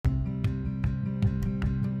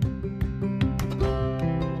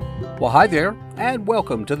Well, hi there, and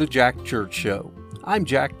welcome to the Jack Church Show. I'm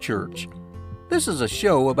Jack Church. This is a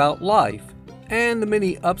show about life and the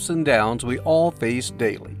many ups and downs we all face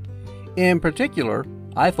daily. In particular,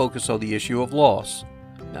 I focus on the issue of loss.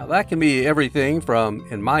 Now, that can be everything from,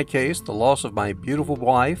 in my case, the loss of my beautiful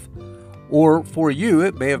wife, or for you,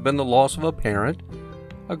 it may have been the loss of a parent,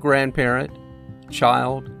 a grandparent,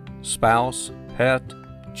 child, spouse, pet,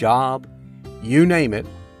 job, you name it.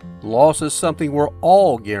 Loss is something we're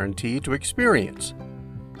all guaranteed to experience,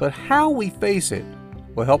 but how we face it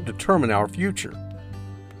will help determine our future.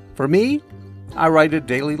 For me, I write a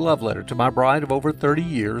daily love letter to my bride of over 30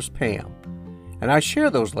 years, Pam, and I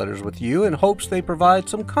share those letters with you in hopes they provide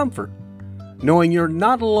some comfort, knowing you're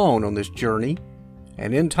not alone on this journey,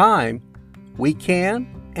 and in time, we can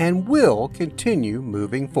and will continue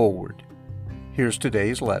moving forward. Here's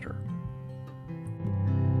today's letter.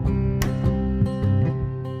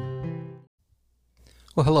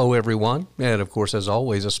 Well, hello, everyone. And of course, as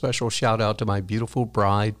always, a special shout out to my beautiful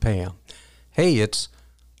bride, Pam. Hey, it's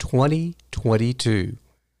 2022.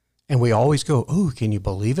 And we always go, oh, can you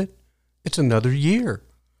believe it? It's another year.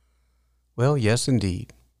 Well, yes,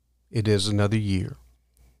 indeed. It is another year.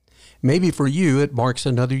 Maybe for you, it marks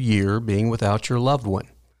another year being without your loved one.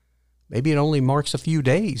 Maybe it only marks a few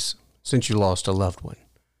days since you lost a loved one.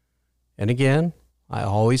 And again, I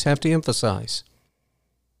always have to emphasize,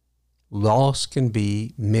 loss can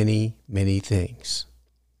be many, many things.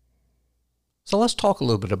 So let's talk a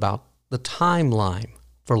little bit about the timeline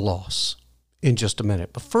for loss in just a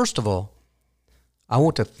minute. But first of all, I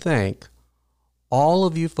want to thank all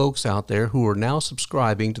of you folks out there who are now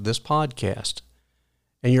subscribing to this podcast,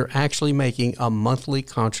 and you're actually making a monthly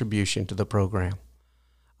contribution to the program.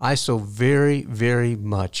 I so very, very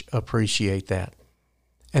much appreciate that.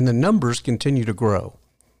 And the numbers continue to grow.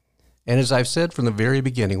 And as I've said from the very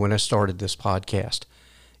beginning when I started this podcast,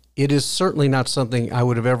 it is certainly not something I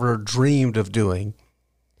would have ever dreamed of doing.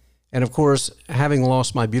 And of course, having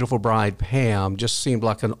lost my beautiful bride, Pam, just seemed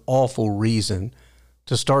like an awful reason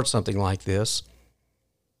to start something like this.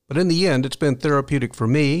 But in the end, it's been therapeutic for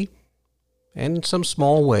me, and in some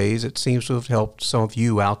small ways, it seems to have helped some of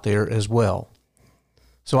you out there as well.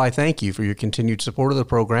 So I thank you for your continued support of the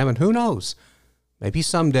program, and who knows, maybe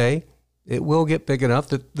someday it will get big enough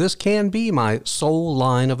that this can be my sole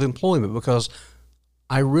line of employment, because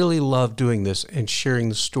I really love doing this and sharing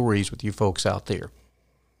the stories with you folks out there.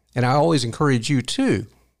 And I always encourage you, too,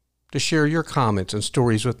 to share your comments and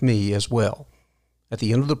stories with me as well. At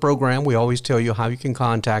the end of the program, we always tell you how you can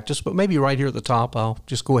contact us, but maybe right here at the top, I'll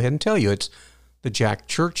just go ahead and tell you. It's the Jack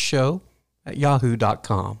Church Show at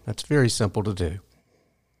yahoo.com. That's very simple to do.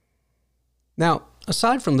 Now,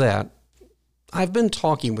 aside from that, I've been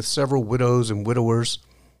talking with several widows and widowers,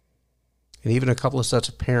 and even a couple of sets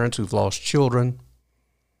of parents who've lost children.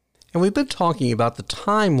 And we've been talking about the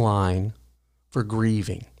timeline for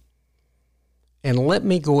grieving. And let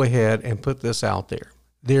me go ahead and put this out there.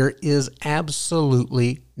 There is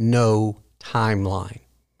absolutely no timeline.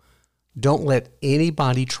 Don't let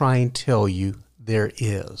anybody try and tell you there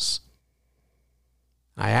is.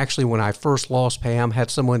 I actually, when I first lost Pam,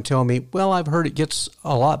 had someone tell me, well, I've heard it gets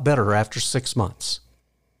a lot better after 6 months.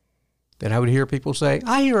 Then I would hear people say,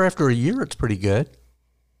 I hear after a year it's pretty good.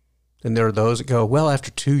 Then there are those that go, well,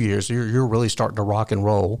 after 2 years, you're really starting to rock and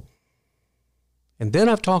roll. And then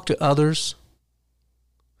I've talked to others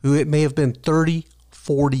who it may have been 30,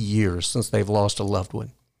 40 years since they've lost a loved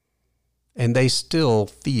one, and they still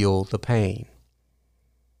feel the pain.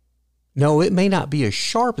 No, it may not be as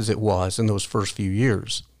sharp as it was in those first few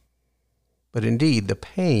years, but indeed the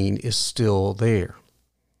pain is still there.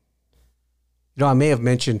 You know, I may have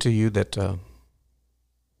mentioned to you that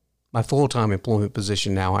my full-time employment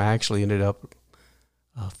position now, I actually ended up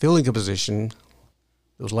filling a position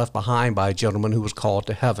that was left behind by a gentleman who was called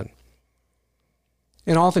to heaven.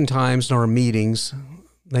 And oftentimes in our meetings,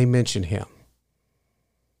 they mention him.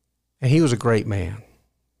 And he was a great man.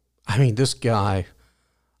 I mean, this guy,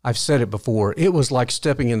 I've said it before, it was like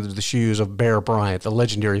stepping into the shoes of Bear Bryant, the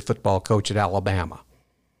legendary football coach at Alabama.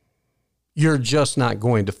 You're just not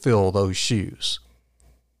going to fill those shoes.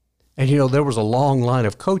 And you know, there was a long line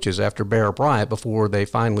of coaches after Bear Bryant before they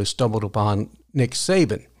finally stumbled upon Nick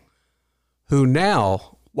Saban, who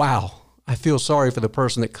now, wow, I feel sorry for the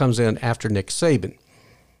person that comes in after Nick Saban.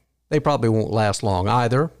 They probably won't last long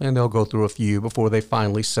either, and they'll go through a few before they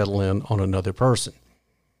finally settle in on another person.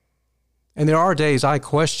 And there are days I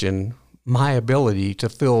question my ability to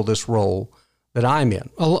fill this role that I'm in.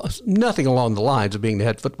 Nothing along the lines of being the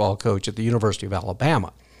head football coach at the University of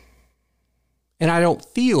Alabama. And I don't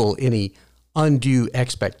feel any undue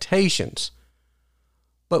expectations.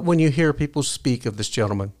 But when you hear people speak of this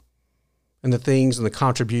gentleman, and the things and the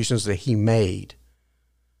contributions that he made,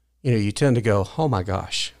 you tend to go, oh my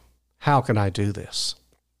gosh, how can I do this?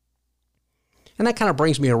 And that kind of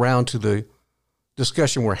brings me around to the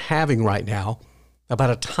discussion we're having right now about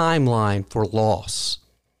a timeline for loss.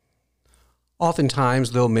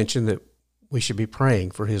 Oftentimes they'll mention that we should be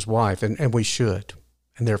praying for his wife, and we should,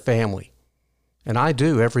 and their family. And I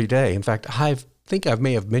do every day. In fact, I think I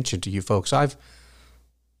may have mentioned to you folks, I've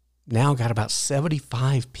now got about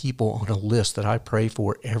 75 people on a list that I pray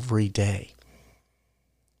for every day.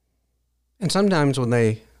 And sometimes when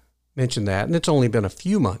they mention that, and it's only been a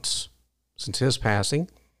few months since his passing,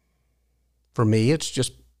 for me, it's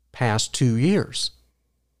just past 2 years.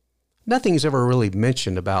 Nothing's ever really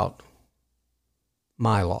mentioned about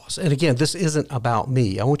my loss. And again, this isn't about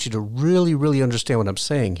me. I want you to really, really understand what I'm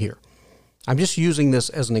saying here. I'm just using this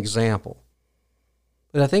as an example.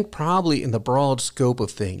 But I think probably in the broad scope of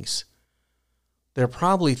things, they're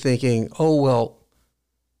probably thinking, oh, well,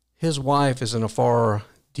 his wife is in a far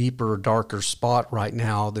deeper, darker spot right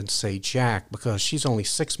now than, say, Jack, because she's only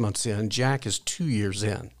 6 months in. Jack is 2 years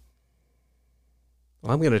in.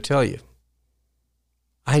 Well, I'm going to tell you,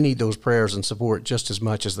 I need those prayers and support just as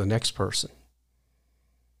much as the next person.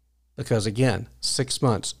 Because again, 6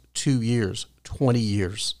 months, 2 years, 20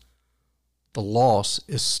 years, the loss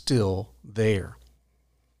is still there.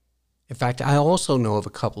 In fact, I also know of a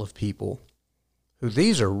couple of people who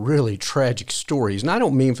these are really tragic stories. And I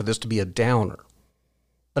don't mean for this to be a downer,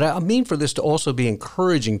 but I mean for this to also be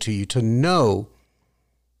encouraging to you to know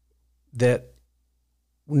that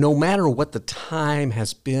no matter what the time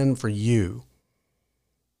has been for you,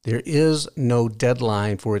 there is no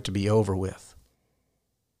deadline for it to be over with.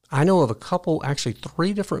 I know of a couple, actually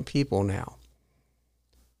 3 different people now,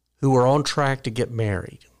 who are on track to get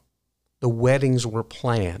married. The weddings were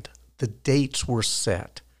planned. The dates were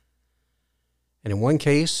set. And in one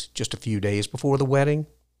case, just a few days before the wedding.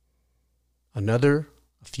 Another,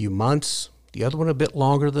 a few months. The other one a bit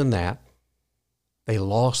longer than that. They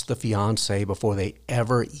lost the fiancé before they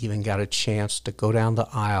ever even got a chance to go down the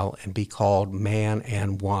aisle and be called man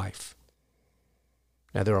and wife.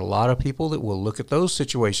 Now, there are a lot of people that will look at those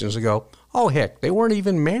situations and go, oh, heck, they weren't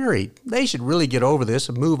even married. They should really get over this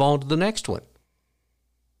and move on to the next one.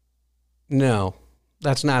 No,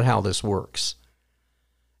 that's not how this works.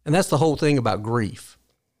 And that's the whole thing about grief.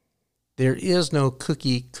 There is no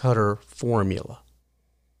cookie-cutter formula.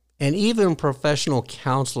 And even professional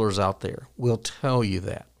counselors out there will tell you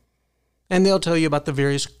that. And they'll tell you about the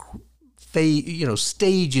various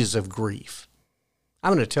stages of grief.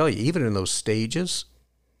 I'm going to tell you, even in those stages,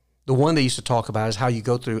 the one they used to talk about is how you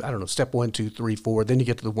go through, step 1, 2, 3, 4, then you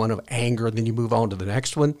get to the one of anger, and then you move on to the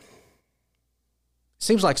next one. It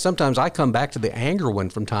seems like sometimes I come back to the anger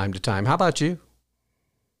one from time to time. How about you?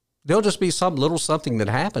 There'll just be some little something that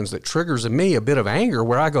happens that triggers in me a bit of anger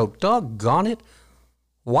where I go, doggone it,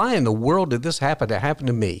 why in the world did this happen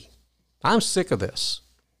to me? I'm sick of this.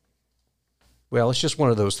 Well, it's just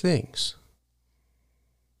one of those things.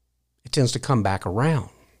 It tends to come back around.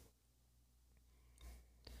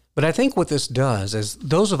 But I think what this does is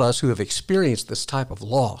those of us who have experienced this type of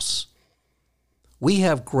loss, we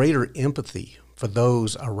have greater empathy for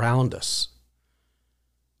those around us.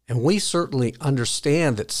 And we certainly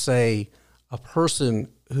understand that, say, a person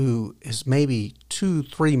who is maybe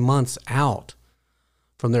 2-3 months out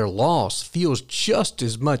from their loss feels just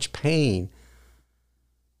as much pain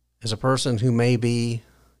as a person who may be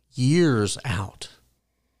years out.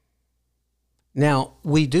 Now,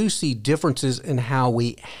 we do see differences in how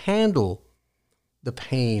we handle the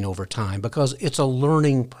pain over time because it's a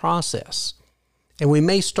learning process. And we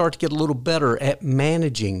may start to get a little better at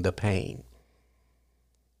managing the pain.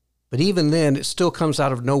 But even then, it still comes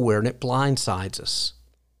out of nowhere and it blindsides us.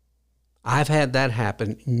 I've had that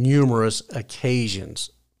happen numerous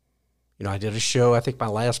occasions. I did a show, I think my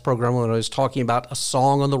last program, when I was talking about a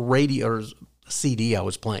song on the radio, or a CD I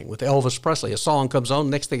was playing with Elvis Presley. A song comes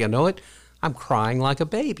on, next thing I know it, I'm crying like a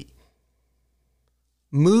baby.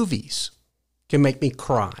 Movies can make me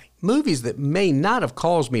cry. Movies that may not have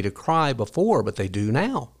caused me to cry before, but they do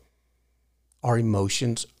now. Our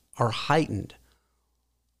emotions are heightened.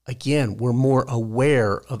 Again, we're more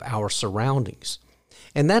aware of our surroundings.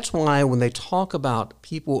 And that's why when they talk about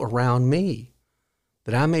people around me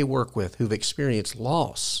that I may work with who've experienced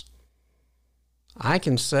loss, I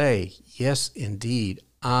can say, yes, indeed,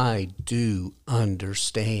 I do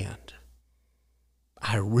understand.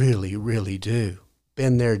 I really, really do.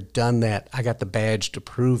 Been there, done that. I got the badge to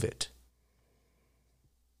prove it.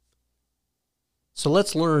 So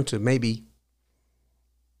let's learn to maybe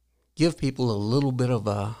give people a little bit of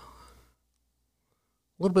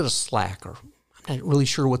slack, or I'm not really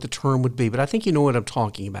sure what the term would be, but I think you know what I'm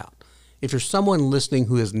talking about. If you're someone listening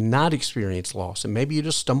who has not experienced loss, and maybe you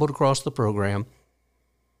just stumbled across the program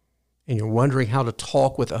and you're wondering how to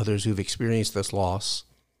talk with others who've experienced this loss,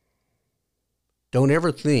 don't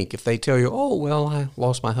ever think if they tell you, oh, well, I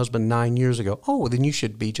lost my husband 9 years ago, oh, well, then you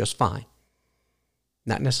should be just fine.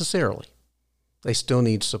 Not necessarily. They still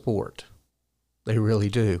need support. They really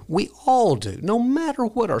do. We all do, no matter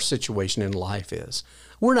what our situation in life is.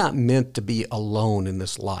 We're not meant to be alone in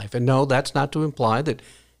this life. And no, that's not to imply that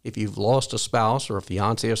if you've lost a spouse or a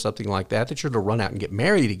fiance or something like that, that you're to run out and get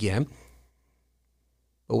married again.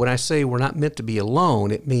 But when I say we're not meant to be alone,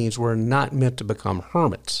 it means we're not meant to become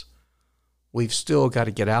hermits. We've still got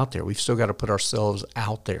to get out there. We've still got to put ourselves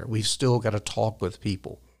out there. We've still got to talk with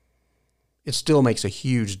people. It still makes a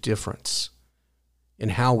huge difference in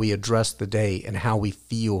how we address the day and how we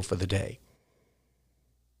feel for the day.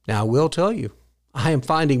 Now, I will tell you, I am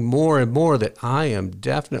finding more and more that I am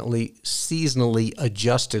definitely seasonally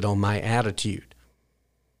adjusted on my attitude.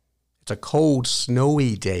 It's a cold,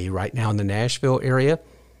 snowy day right now in the Nashville area,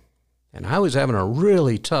 and I was having a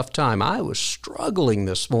really tough time. I was struggling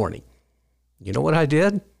this morning. You know what I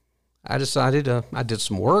did? I decided I did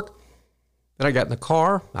some work. Then I got in the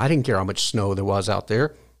car. I didn't care how much snow there was out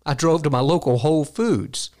there. I drove to my local Whole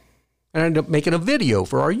Foods, and I ended up making a video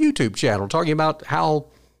for our YouTube channel talking about how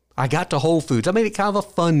I got to Whole Foods. I made it kind of a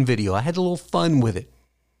fun video. I had a little fun with it.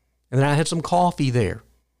 And then I had some coffee there.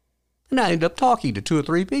 And I ended up talking to 2 or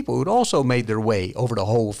 3 people who'd also made their way over to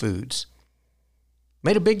Whole Foods.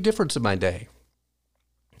 Made a big difference in my day.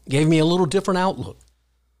 Gave me a little different outlook.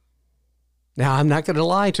 Now, I'm not going to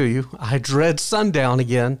lie to you. I dread sundown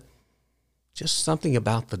again. Just something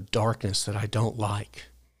about the darkness that I don't like.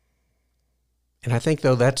 And I think,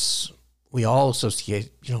 though, we all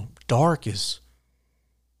associate, dark is,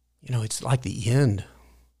 it's like the end.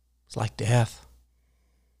 It's like death.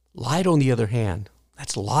 Light, on the other hand,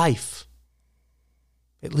 that's life.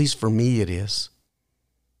 At least for me, it is.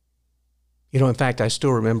 In fact, I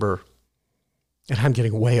still remember, and I'm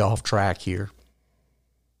getting way off track here,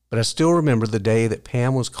 but I still remember the day that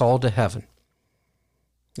Pam was called to heaven.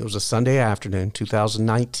 It was a Sunday afternoon,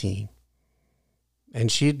 2019. And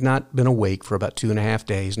she had not been awake for about 2.5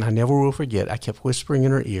 days. And I never will forget, I kept whispering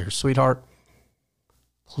in her ear, sweetheart,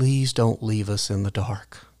 please don't leave us in the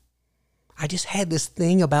dark. I just had this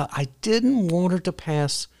thing about I didn't want her to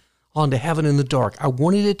pass on to heaven in the dark. I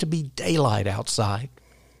wanted it to be daylight outside.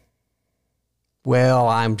 Well,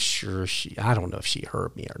 I'm sure I don't know if she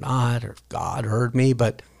heard me or not, or if God heard me,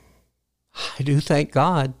 but I do thank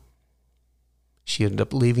God. She ended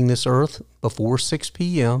up leaving this earth before 6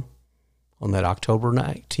 p.m. on that October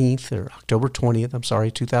 19th, or October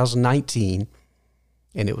 20th, 2019,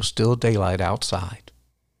 and it was still daylight outside.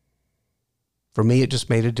 For me, it just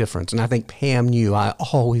made a difference, and I think Pam knew I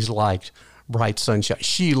always liked bright sunshine.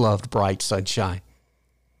 She loved bright sunshine.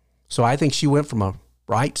 So I think she went from a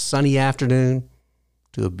bright, sunny afternoon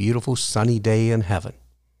to a beautiful, sunny day in heaven.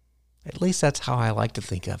 At least that's how I like to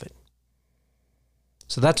think of it.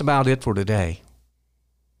 So that's about it for today.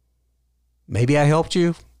 Maybe I helped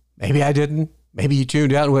you. Maybe I didn't. Maybe you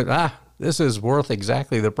tuned out and went, this is worth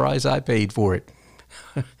exactly the price I paid for it.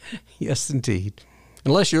 Yes, indeed.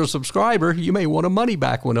 Unless you're a subscriber, you may want a money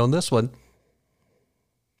back one on this one.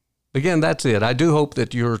 Again, that's it. I do hope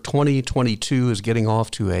that your 2022 is getting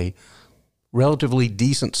off to a relatively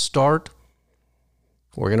decent start.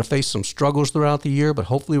 We're going to face some struggles throughout the year, but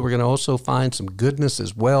hopefully we're going to also find some goodness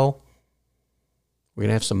as well. We're going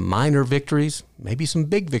to have some minor victories, maybe some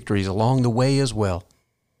big victories along the way as well.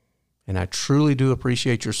 And I truly do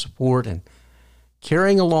appreciate your support and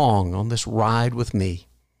carrying along on this ride with me,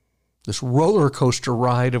 this roller coaster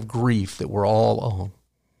ride of grief that we're all on.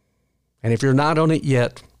 And if you're not on it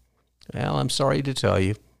yet, well, I'm sorry to tell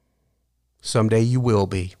you, someday you will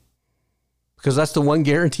be. Because that's the one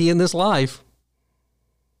guarantee in this life.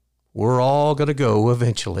 We're all going to go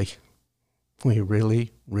eventually. We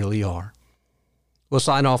really, really are. We'll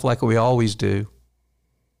sign off like we always do.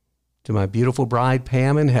 To my beautiful bride,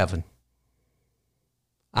 Pam, in heaven,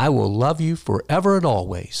 I will love you forever and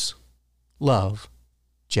always. Love,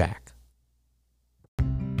 Jack.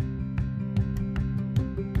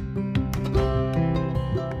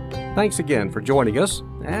 Thanks again for joining us,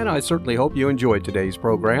 and I certainly hope you enjoyed today's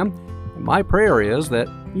program. And my prayer is that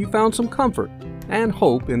you found some comfort and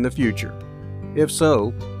hope in the future. If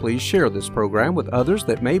so, please share this program with others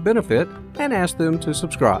that may benefit and ask them to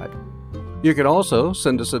subscribe. You can also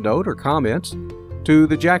send us a note or comments to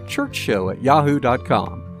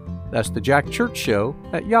thejackchurchshow@yahoo.com. That's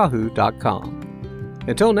thejackchurchshow@yahoo.com.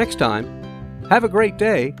 Until next time, have a great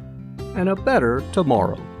day and a better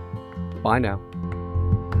tomorrow. Bye now.